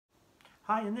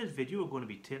Hi, in this video we're going to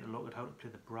be taking a look at how to play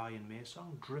the Brian May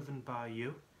song, Driven By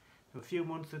You. Now, a few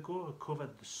months ago I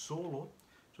covered the solo,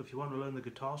 so if you want to learn the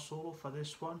guitar solo for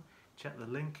this one, check the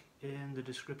link in the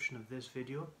description of this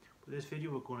video. For this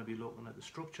video we're going to be looking at the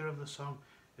structure of the song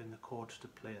and the chords to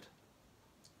play it.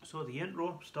 So the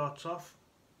intro starts off.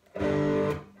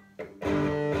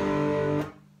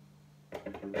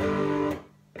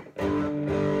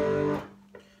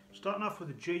 Starting off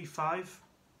with a G5.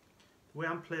 The way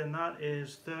I'm playing that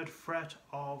is 3rd fret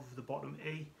of the bottom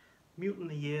E, muting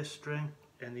the A string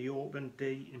and the open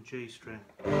D and G string.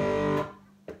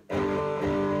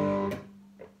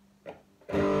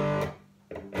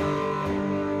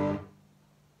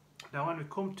 Now when we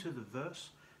come to the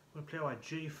verse, we're going to play our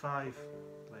G5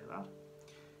 like that,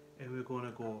 and we're going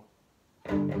to go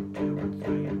 2 and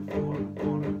 3 and 4 and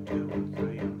 1 and 2 and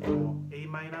 3 and 4, E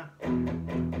minor, 2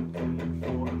 and 3 and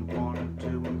 4 and 1 and 2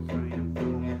 and 3 and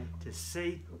 4, to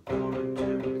C, 1 and 2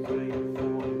 and 3 and 4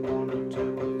 and 1 and 2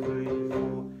 and 3 and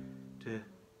 4, to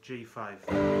G5.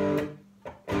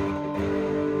 We're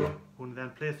going to then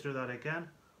play through that again.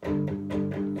 1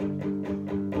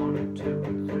 and 2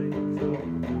 and 3 and 4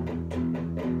 and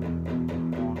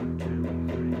 1 and 2 and 2 and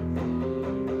 3 and 4.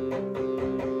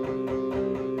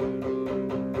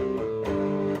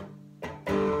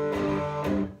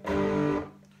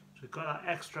 So we've got that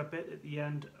extra bit at the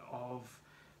end of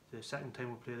the second time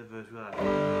we play the verse with that.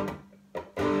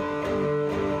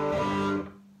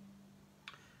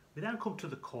 We then come to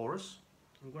the chorus.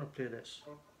 I'm going to play this.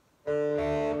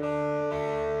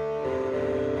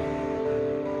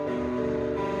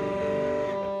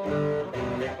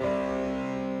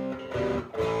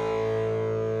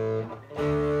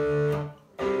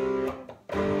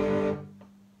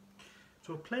 So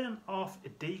we're playing off a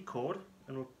D chord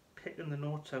and we're picking the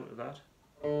notes out of that.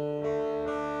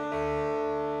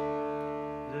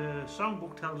 The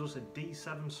songbook tells us a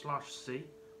D7/C.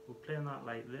 We're playing that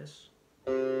like this.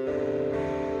 A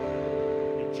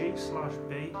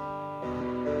G/B.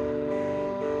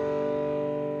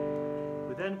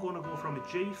 We're then going to go from a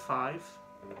G5,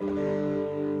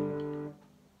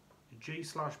 a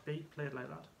G/B, play it like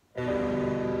that,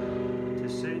 to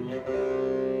C,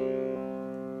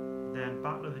 then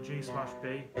back to the G/B,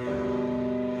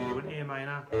 to an A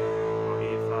minor or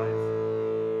A5,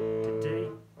 to D,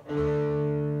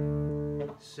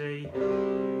 C,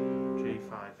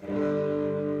 G5,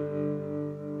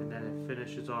 and then it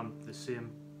finishes on the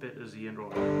same bit as the intro.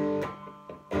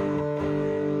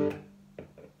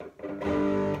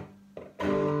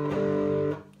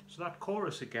 So that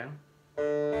chorus again.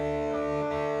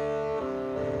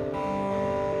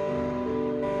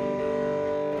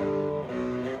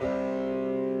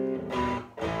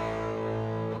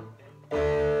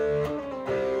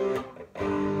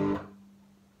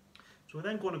 So we're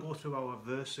then going to go through our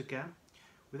verse again.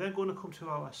 We're then going to come to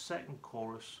our second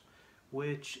chorus,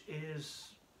 which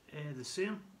is the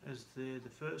same as the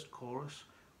first chorus,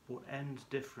 but ends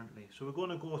differently. So we're going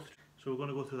to go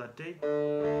through that D,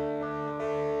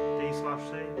 D/C,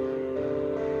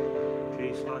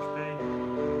 G/B,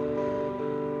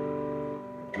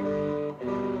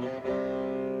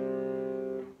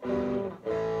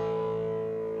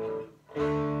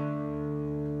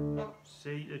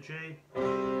 C to G.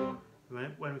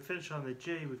 When we finish on the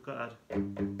G, we've got that to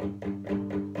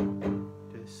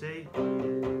the C,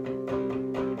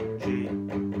 G,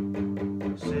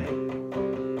 C,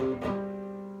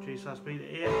 G/B to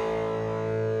A,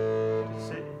 to C,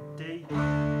 D,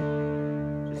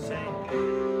 to C,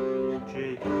 G.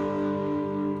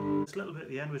 This little bit at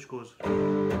the end which goes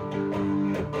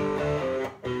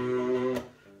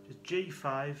just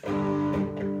G5,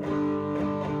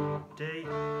 D,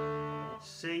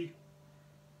 C,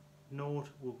 note,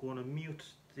 we're going to mute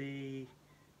the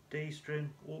D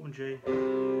string, open G,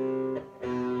 and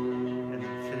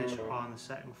then finish on the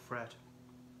 2nd fret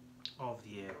of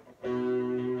the A.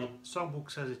 Songbook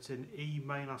says it's in E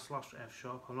minor/F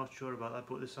sharp. I'm not sure about that,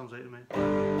 but this sounds right to me.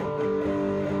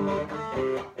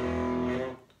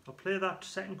 I'll play that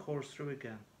second chorus through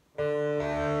again.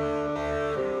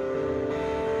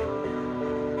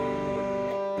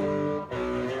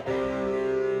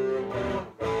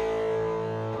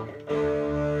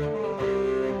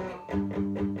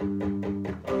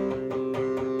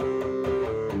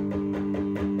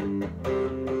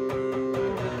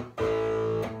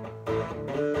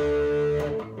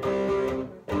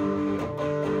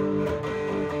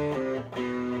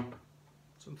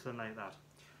 Something like that.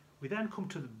 We then come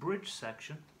to the bridge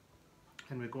section,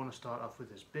 and we're going to start off with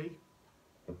this B,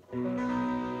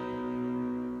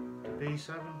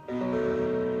 B7,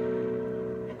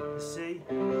 C,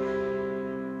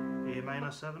 A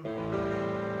minor 7,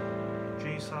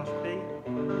 G slash B,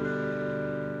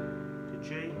 to G,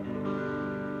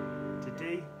 to D,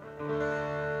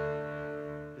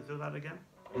 let's do that again.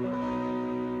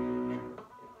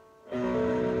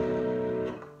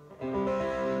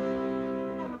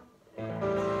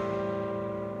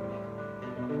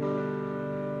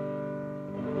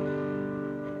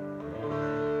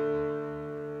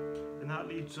 And that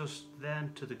leads us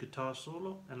then to the guitar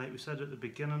solo, and like we said at the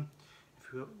beginning,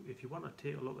 if you want to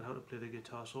take a look at how to play the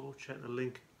guitar solo, check the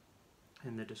link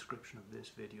in the description of this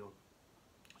video.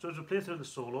 So as we play through the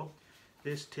solo,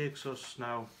 this takes us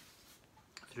now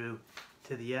through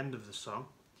to the end of the song.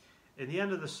 In the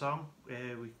end of the song,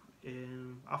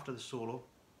 after the solo,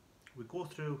 we go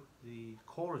through the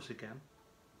chorus again.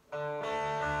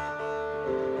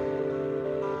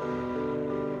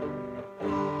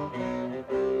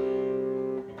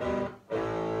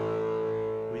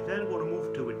 We then go to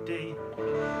move to a D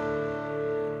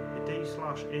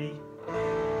slash E. So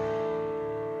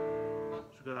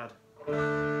we got that.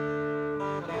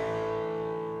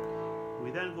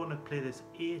 We're then going to play this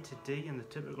A to D in the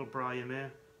typical Brian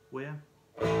May way.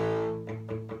 Then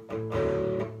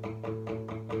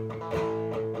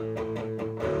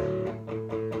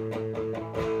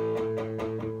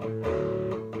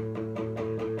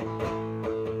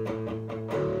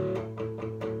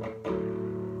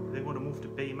going to move to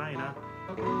B minor,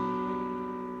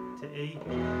 to E, to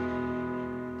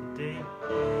D,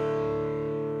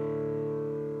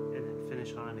 and then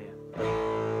finish on an A.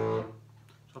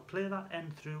 So I'll play that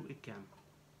end through again.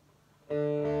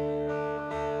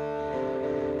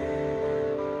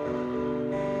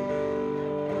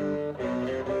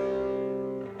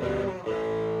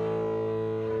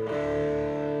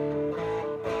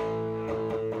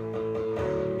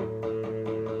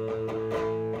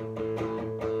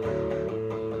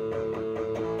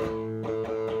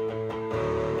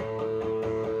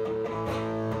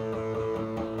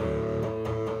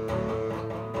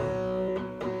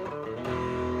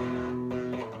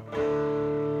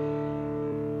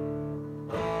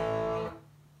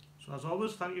 As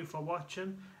always, thank you for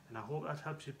watching, and I hope that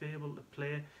helps you be able to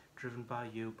play Driven by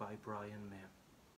You by Brian May.